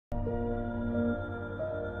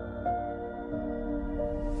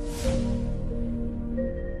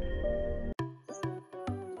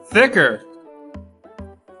thicker,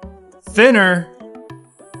 thinner,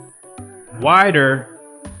 wider,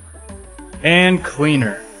 and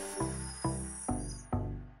cleaner.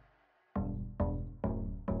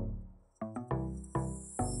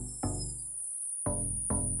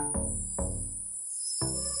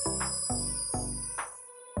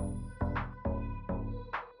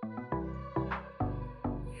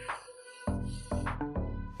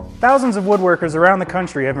 Thousands of woodworkers around the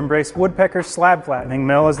country have embraced Woodpecker's slab flattening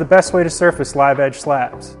mill as the best way to surface live edge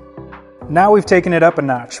slabs. Now we've taken it up a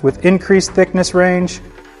notch with increased thickness range,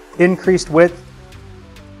 increased width,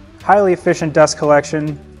 highly efficient dust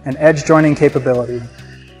collection, and edge joining capability.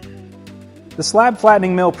 The Slab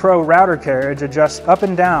Flattening Mill Pro router carriage adjusts up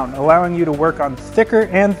and down, allowing you to work on thicker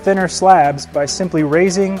and thinner slabs by simply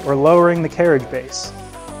raising or lowering the carriage base,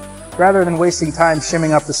 rather than wasting time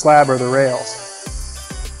shimming up the slab or the rails.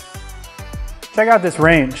 Check out this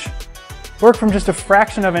range. Work from just a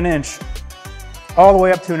fraction of an inch all the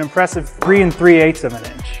way up to an impressive 3 3/8 of an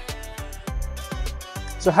inch.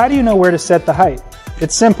 So how do you know where to set the height?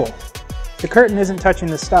 It's simple. The curtain isn't touching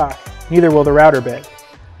the stock, neither will the router bed.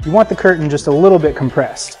 You want the curtain just a little bit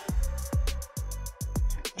compressed.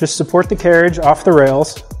 Just support the carriage off the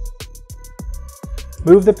rails,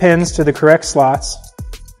 move the pins to the correct slots,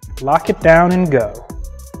 lock it down and go.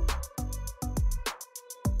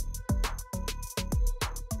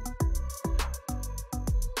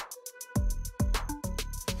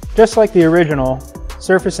 Just like the original,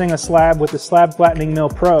 surfacing a slab with the Slab Flattening Mill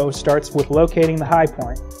Pro starts with locating the high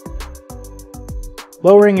point,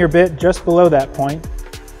 lowering your bit just below that point,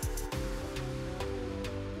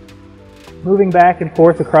 moving back and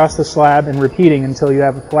forth across the slab and repeating until you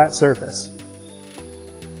have a flat surface.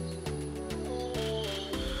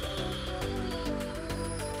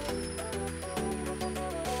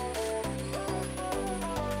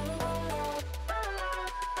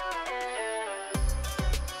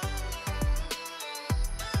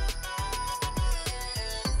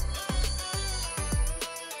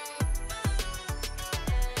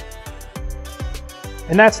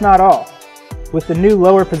 And that's not all. With the new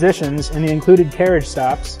lower positions and the included carriage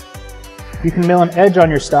stops, you can mill an edge on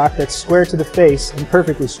your stock that's square to the face and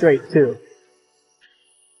perfectly straight too.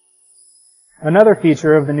 Another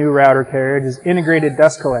feature of the new router carriage is integrated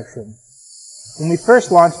dust collection. When we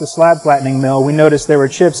first launched the slab flattening mill, we noticed there were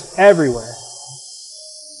chips everywhere.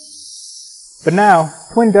 But now,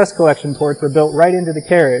 twin dust collection ports are built right into the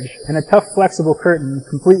carriage, and a tough flexible curtain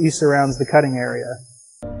completely surrounds the cutting area.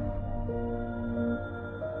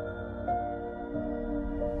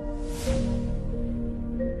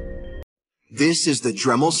 This is the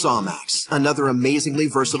Dremel SawMax, another amazingly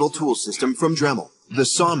versatile tool system from Dremel. The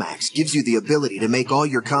SawMax gives you the ability to make all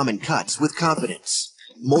your common cuts with confidence.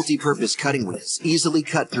 Multi-purpose cutting wheels easily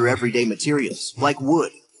cut through everyday materials like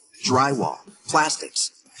wood, drywall,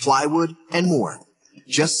 plastics, plywood, and more.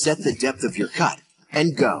 Just set the depth of your cut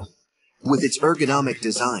and go. With its ergonomic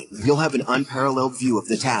design, you'll have an unparalleled view of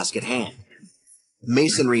the task at hand.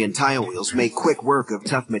 Masonry and tile wheels make quick work of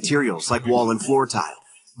tough materials like wall and floor tile,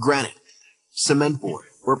 granite, cement board,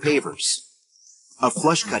 or pavers. A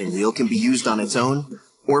flush cutting wheel can be used on its own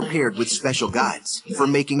or paired with special guides for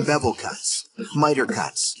making bevel cuts, miter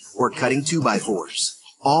cuts, or cutting 2x4s,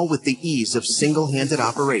 all with the ease of single-handed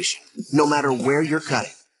operation, no matter where you're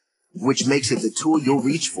cutting, which makes it the tool you'll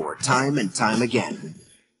reach for time and time again.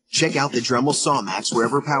 Check out the Dremel SawMax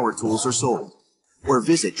wherever power tools are sold, or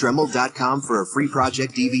visit Dremel.com for a free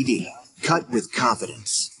project DVD. Cut with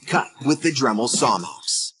confidence. Cut with the Dremel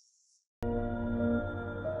SawMax.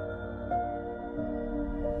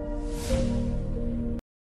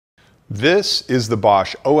 This is the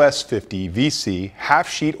Bosch OS50 VC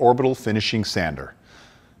half-sheet orbital finishing sander.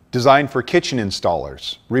 Designed for kitchen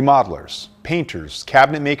installers, remodelers, painters,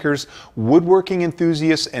 cabinet makers, woodworking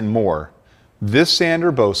enthusiasts, and more, this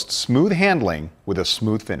sander boasts smooth handling with a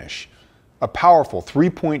smooth finish. A powerful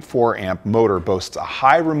 3.4 amp motor boasts a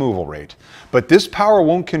high removal rate, but this power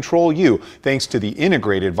won't control you thanks to the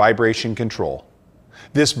integrated vibration control.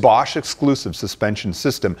 This Bosch exclusive suspension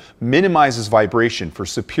system minimizes vibration for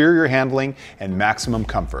superior handling and maximum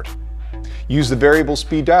comfort. Use the variable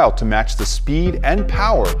speed dial to match the speed and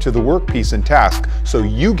power to the workpiece and task so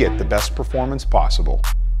you get the best performance possible.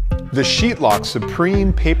 The Sheetlock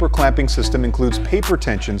Supreme paper clamping system includes paper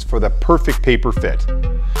tensions for the perfect paper fit.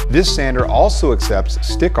 This sander also accepts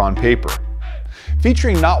stick-on paper.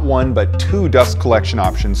 Featuring not one but two dust collection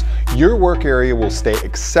options, your work area will stay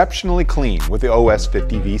exceptionally clean with the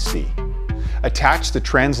OS50 VC. Attach the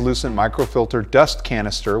translucent microfilter dust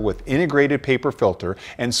canister with integrated paper filter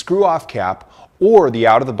and screw-off cap, or the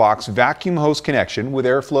out-of-the-box vacuum hose connection with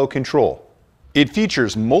airflow control. It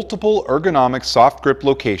features multiple ergonomic soft grip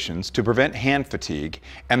locations to prevent hand fatigue,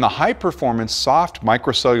 and the high-performance soft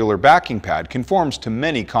microcellular backing pad conforms to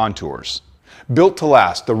many contours. Built to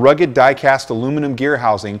last, the rugged die-cast aluminum gear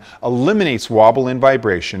housing eliminates wobble and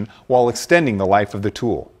vibration while extending the life of the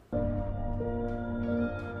tool.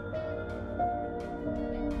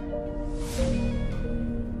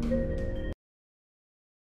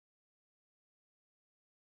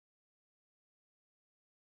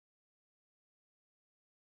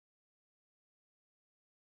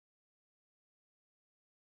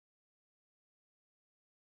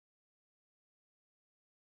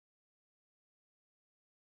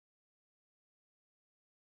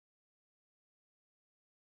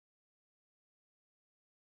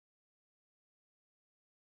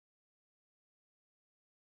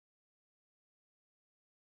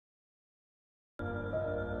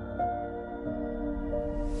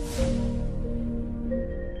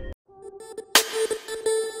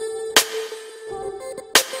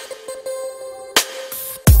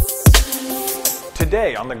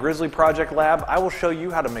 Today on the Grizzly Project Lab, I will show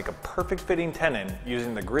you how to make a perfect fitting tenon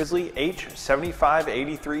using the Grizzly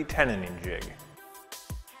H7583 tenoning jig.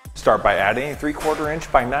 Start by adding a 3/4 inch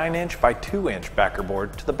by 9 inch by 2 inch backer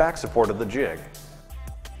board to the back support of the jig.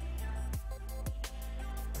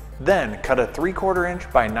 Then cut a 3/4 inch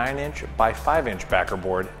by 9 inch by 5 inch backer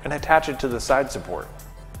board and attach it to the side support.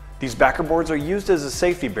 These backer boards are used as a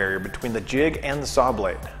safety barrier between the jig and the saw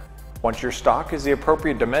blade. Once your stock is the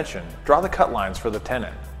appropriate dimension, draw the cut lines for the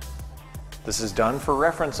tenon. This is done for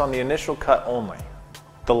reference on the initial cut only.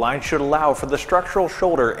 The line should allow for the structural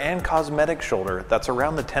shoulder and cosmetic shoulder that's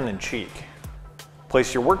around the tenon cheek.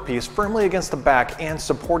 Place your workpiece firmly against the back and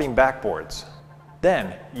supporting backboards.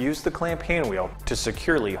 Then, use the clamp hand wheel to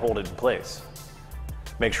securely hold it in place.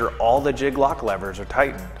 Make sure all the jig lock levers are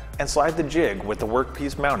tightened and slide the jig with the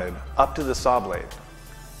workpiece mounted up to the saw blade.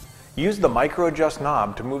 Use the micro adjust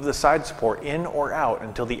knob to move the side support in or out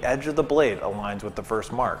until the edge of the blade aligns with the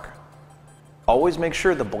first mark. Always make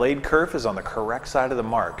sure the blade kerf is on the correct side of the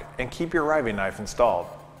mark and keep your riving knife installed.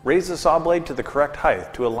 Raise the saw blade to the correct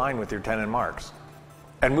height to align with your tenon marks.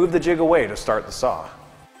 And move the jig away to start the saw.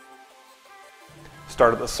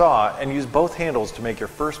 Start at the saw and use both handles to make your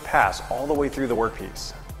first pass all the way through the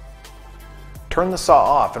workpiece. Turn the saw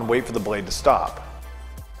off and wait for the blade to stop.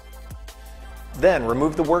 Then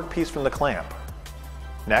remove the workpiece from the clamp.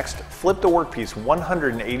 Next, flip the workpiece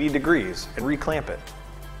 180 degrees and reclamp it.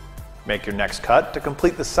 Make your next cut to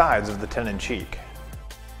complete the sides of the tenon cheek.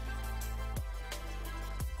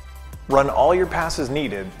 Run all your passes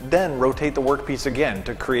needed, then rotate the workpiece again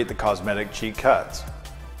to create the cosmetic cheek cuts.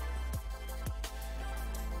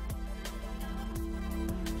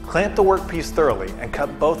 Clamp the workpiece thoroughly and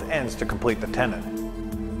cut both ends to complete the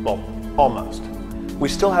tenon. Well, almost. We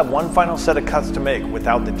still have one final set of cuts to make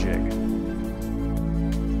without the jig.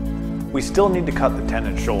 We still need to cut the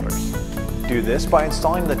tenon shoulders. Do this by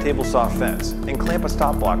installing the table saw fence and clamp a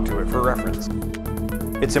stop block to it for reference.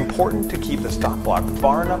 It's important to keep the stop block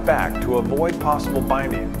far enough back to avoid possible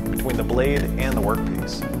binding between the blade and the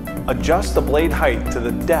workpiece. Adjust the blade height to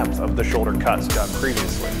the depth of the shoulder cuts done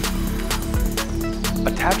previously.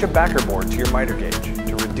 Attach a backer board to your miter gauge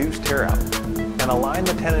to reduce tear out, and align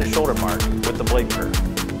the tenon shoulder mark with the blade curve.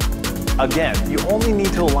 Again, you only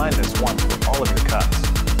need to align this once with all of your cuts.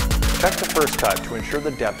 Check the first cut to ensure the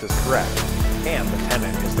depth is correct and the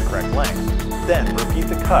tenon is the correct length. Then repeat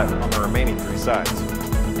the cut on the remaining 3 sides.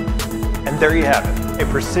 And there you have it, a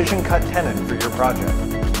precision cut tenon for your project.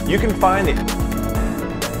 You can find it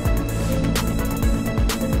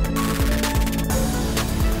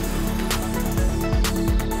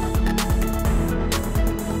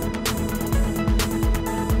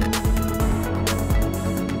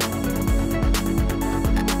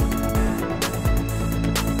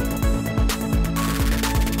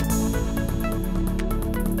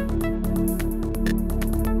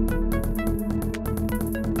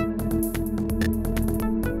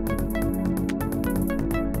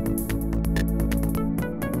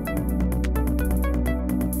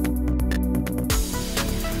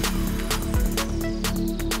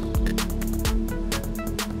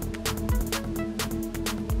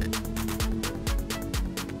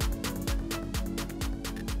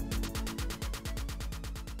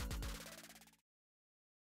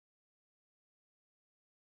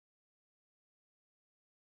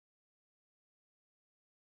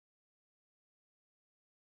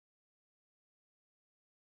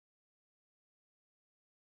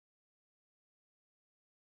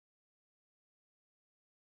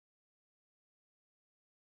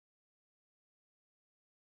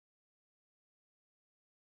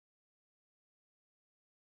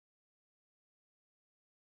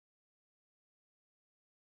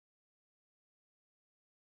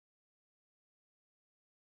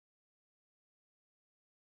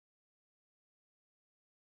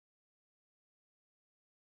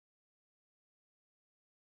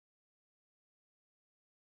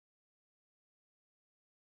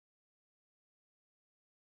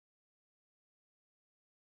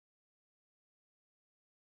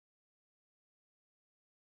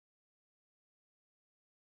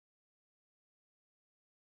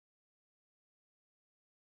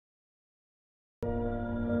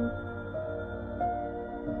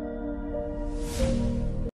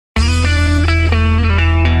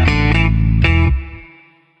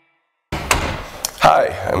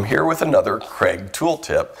here with another Craig tool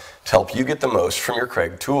tip to help you get the most from your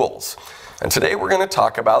Craig tools. And today we're going to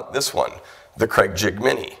talk about this one, the Craig Jig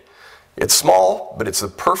Mini. It's small, but it's the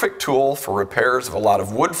perfect tool for repairs of a lot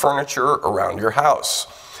of wood furniture around your house.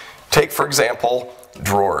 Take, for example,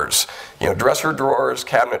 drawers. Dresser drawers,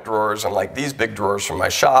 cabinet drawers, and like these big drawers from my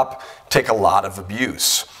shop, take a lot of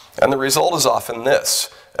abuse. And the result is often this,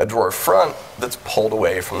 a drawer front that's pulled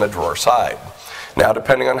away from the drawer side. Now,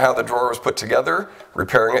 depending on how the drawer was put together,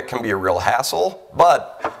 repairing it can be a real hassle,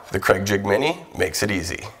 but the Craig Jig Mini makes it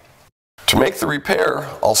easy. To make the repair,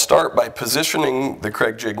 I'll start by positioning the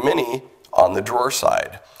Craig Jig Mini on the drawer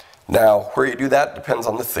side. Now, where you do that depends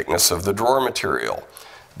on the thickness of the drawer material.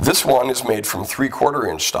 This one is made from 3/4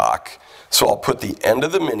 inch stock, so I'll put the end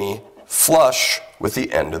of the Mini flush with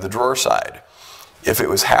the end of the drawer side. If it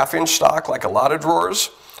was 1/2 inch stock, like a lot of drawers,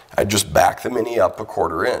 I'd just back the Mini up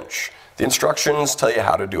 1/4 inch. The instructions tell you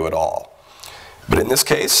how to do it all. But in this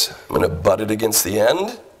case, I'm going to butt it against the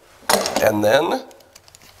end, and then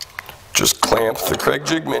just clamp the Craig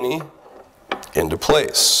Jig Mini into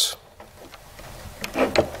place.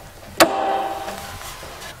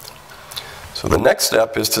 So the next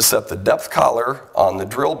step is to set the depth collar on the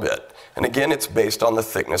drill bit. And again, it's based on the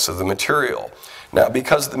thickness of the material. Now,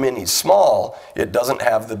 because the Mini's small, it doesn't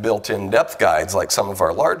have the built-in depth guides like some of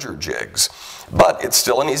our larger jigs. But it's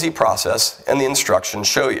still an easy process, and the instructions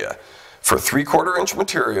show you. For 3/4 inch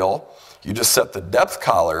material, you just set the depth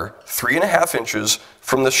collar 3.5 inches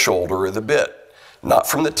from the shoulder of the bit, not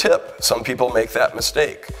from the tip. Some people make that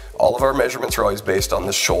mistake. All of our measurements are always based on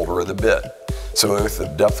the shoulder of the bit. So with the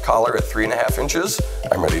depth collar at 3.5 inches,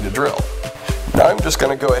 I'm ready to drill. Now I'm just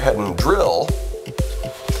going to go ahead and drill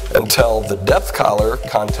until the depth collar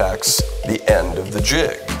contacts the end of the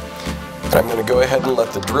jig. And I'm going to go ahead and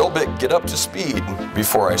let the drill bit get up to speed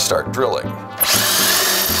before I start drilling.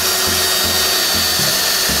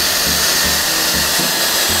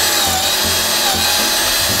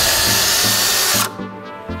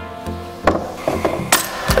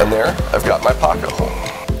 And there, I've got my pocket hole.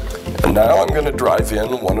 And now I'm going to drive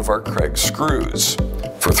in one of our Craig screws.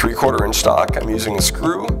 For 3/4 inch stock, I'm using a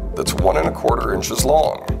screw that's 1.25 inches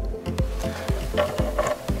long.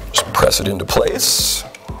 Just press it into place,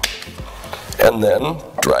 and then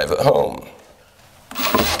drive it home.